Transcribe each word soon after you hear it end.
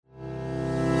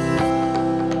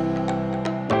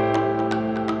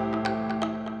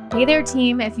Hey there,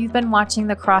 team. If you've been watching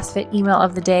the CrossFit email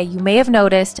of the day, you may have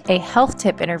noticed a health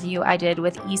tip interview I did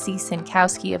with E.C.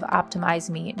 Sinkowski of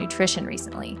Optimize Me Nutrition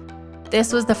recently.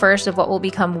 This was the first of what will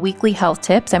become weekly health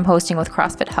tips I'm posting with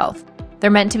CrossFit Health.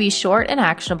 They're meant to be short and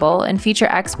actionable and feature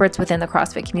experts within the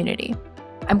CrossFit community.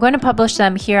 I'm going to publish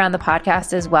them here on the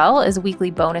podcast as well as weekly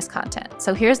bonus content.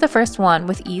 So here's the first one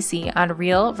with EC on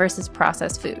real versus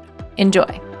processed food.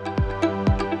 Enjoy.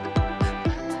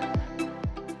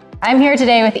 I'm here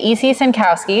today with E.C.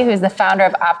 Sinkowski, who's the founder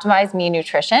of Optimize Me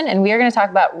Nutrition, and we are going to talk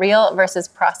about real versus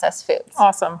processed foods.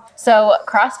 Awesome. So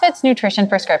CrossFit's nutrition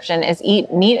prescription is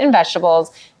eat meat and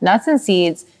vegetables, nuts and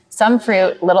seeds, some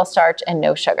fruit, little starch, and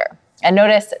no sugar. And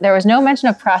notice there was no mention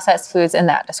of processed foods in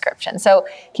that description. So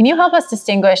can you help us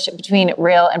distinguish between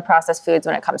real and processed foods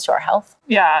when it comes to our health?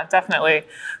 Yeah, definitely.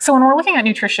 So when we're looking at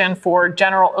nutrition for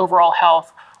general overall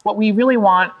health, what we really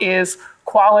want is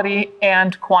quality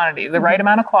and quantity, the right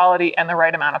amount of quality and the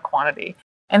right amount of quantity.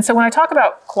 And so when I talk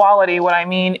about quality, what I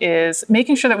mean is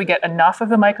making sure that we get enough of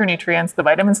the micronutrients, the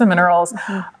vitamins and minerals,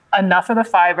 enough of the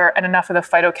fiber, and enough of the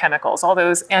phytochemicals, all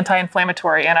those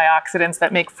anti-inflammatory antioxidants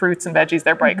that make fruits and veggies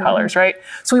their bright colors, right?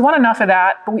 So we want enough of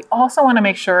that, but we also want to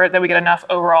make sure that we get enough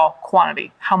overall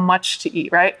quantity, how much to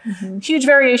eat, right? Huge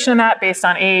variation in that based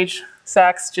on age,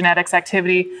 sex, genetics,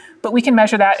 activity, but we can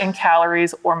measure that in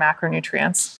calories or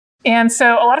macronutrients. And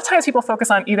so a lot of times people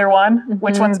focus on either one,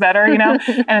 which one's better, you know,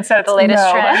 and instead it's the latest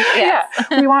trend. Yeah,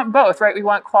 we want both, right? We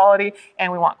want quality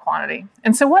and we want quantity.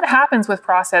 And so what happens with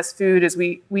processed food is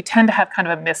we tend to have kind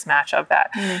of a mismatch of that,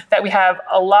 that we have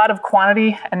a lot of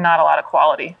quantity and not a lot of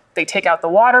quality. They take out the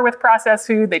water with processed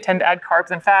food. They tend to add carbs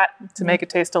and fat to make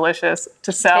it taste delicious,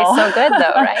 to sell. Tastes so good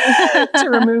though, right? To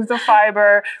remove the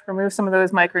fiber, remove some of those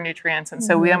micronutrients. And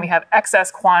so then we have excess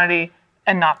quantity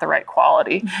and not the right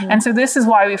quality. And so this is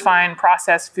why we find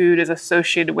processed food is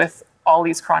associated with all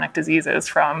these chronic diseases,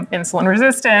 from insulin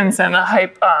resistance and high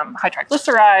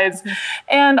triglycerides,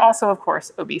 and also, of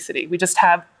course, obesity. We just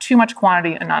have too much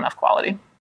quantity and not enough quality.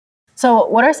 So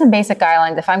what are some basic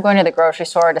guidelines if I'm going to the grocery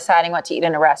store deciding what to eat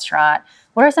in a restaurant?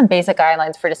 What are some basic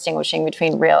guidelines for distinguishing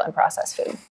between real and processed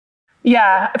food?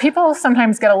 Yeah, people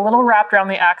sometimes get a little wrapped around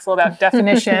the axle about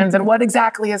definitions and what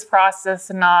exactly is processed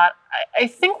and not. I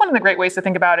think one of the great ways to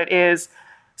think about it is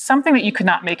something that you could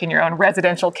not make in your own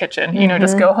residential kitchen. You know,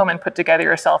 just go home and put together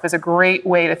yourself is a great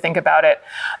way to think about it.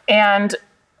 And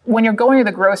when you're going to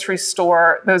the grocery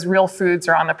store, those real foods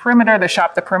are on the perimeter, the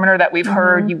shop the perimeter that we've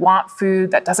heard. You want food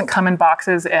that doesn't come in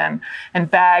boxes and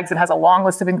bags and has a long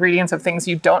list of ingredients of things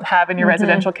you don't have in your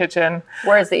residential kitchen.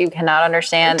 Words that you cannot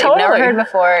understand, Totally. that you've never heard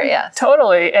before. Yes.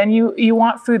 Totally. And you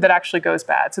want food that actually goes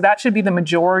bad. So that should be the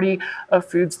majority of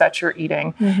foods that you're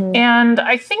eating. And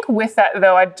I think with that,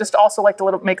 though, I'd just also like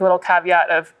to make a little caveat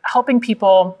of helping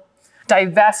people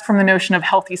divest from the notion of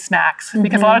healthy snacks,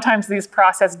 because a lot of times these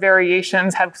processed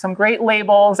variations have some great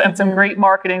labels and some great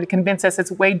marketing to convince us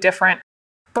it's way different.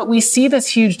 But we see this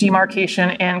huge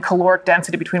demarcation in caloric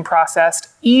density between processed,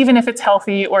 even if it's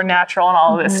healthy or natural and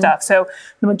all of this stuff. So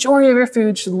the majority of your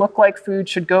food should look like food,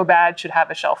 should go bad, should have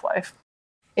a shelf life.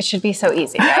 It should be so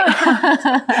easy,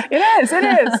 right?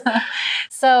 It is.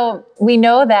 So we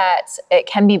know that it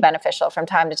can be beneficial from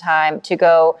time to time to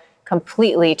go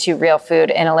completely to real food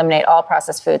and eliminate all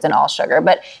processed foods and all sugar,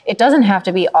 but it doesn't have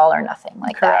to be all or nothing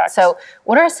like that. So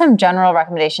what are some general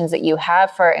recommendations that you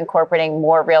have for incorporating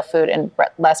more real food and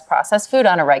less processed food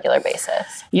on a regular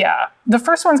basis? Yeah, the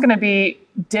first one's going to be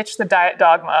ditch the diet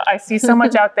dogma. I see so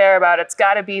much out there about it's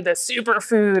got to be the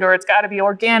superfood or it's got to be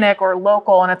organic or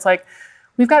local. And it's like,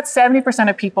 we've got 70%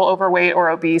 of people overweight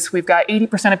or obese. We've got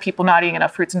 80% of people not eating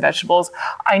enough fruits and vegetables.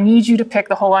 I need you to pick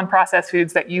the whole unprocessed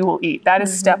foods that you will eat. That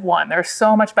is step one. There's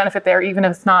so much benefit there, even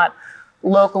if it's not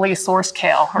locally sourced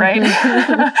kale, right?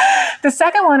 The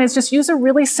second one is just use a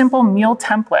really simple meal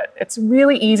template. It's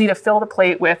really easy to fill the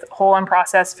plate with whole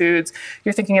unprocessed foods.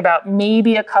 You're thinking about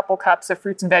maybe a couple cups of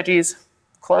fruits and veggies.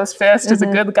 Closed fist is a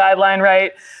good guideline,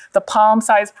 right? The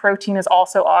palm-sized protein is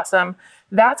also awesome.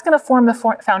 That's going to form the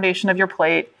foundation of your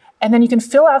plate. And then you can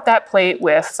fill out that plate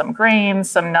with some grains,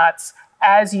 some nuts,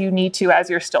 as you need to, as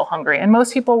you're still hungry. And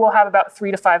most people will have about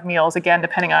 3 to 5 meals, again,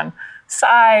 depending on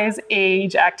size,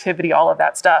 age, activity, all of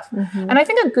that stuff. And I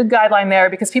think a good guideline there,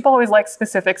 because people always like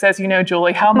specifics, as you know,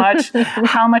 Julie, how much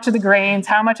of the grains,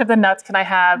 how much of the nuts can I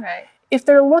have? Right. If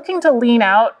they're looking to lean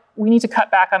out, we need to cut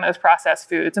back on those processed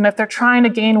foods. And if they're trying to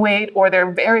gain weight or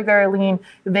they're very, very lean,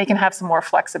 they can have some more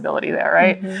flexibility there,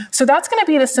 right? So that's going to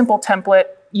be the simple template.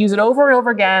 Use it over and over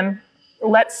again.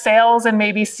 Let sales and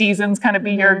maybe seasons kind of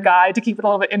be your guide to keep it a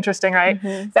little bit interesting, right?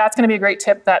 That's going to be a great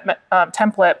tip, that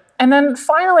template. And then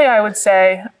finally, I would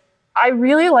say, I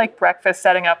really like breakfast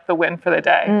setting up the win for the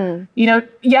day.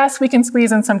 Yes, we can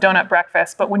squeeze in some donut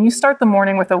breakfast, but when you start the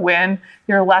morning with a win,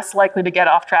 you're less likely to get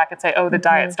off track and say, oh, the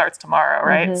diet starts tomorrow,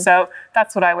 right? So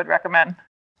that's what I would recommend.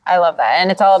 I love that.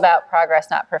 And it's all about progress,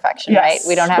 not perfection, right?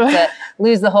 We don't have to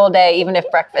lose the whole day, even if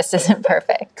breakfast isn't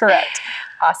perfect. Correct.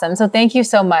 Awesome. So thank you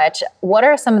so much. What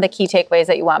are some of the key takeaways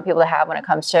that you want people to have when it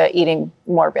comes to eating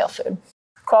more real food?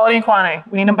 Quality and quantity.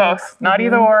 We need them both. Not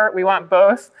either or. We want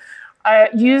both.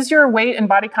 Use your weight and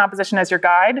body composition as your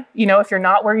guide. If you're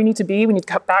not where you need to be, we need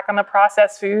to cut back on the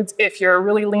processed foods. If you're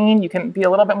really lean, you can be a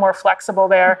little bit more flexible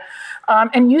there.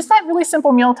 And use that really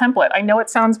simple meal template. I know it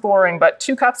sounds boring, but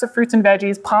 2 cups of fruits and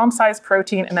veggies, palm-sized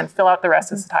protein, and then fill out the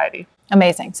rest of satiety.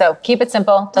 Amazing. So keep it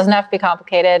simple. Doesn't have to be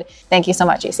complicated. Thank you so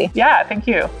much, EC. Yeah, thank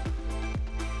you.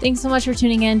 Thanks so much for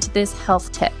tuning in to this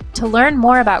health tip. To learn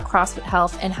more about CrossFit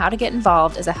Health and how to get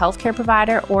involved as a healthcare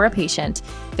provider or a patient,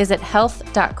 visit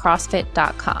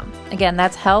health.crossfit.com. Again,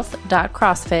 that's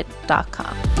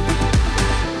health.crossfit.com.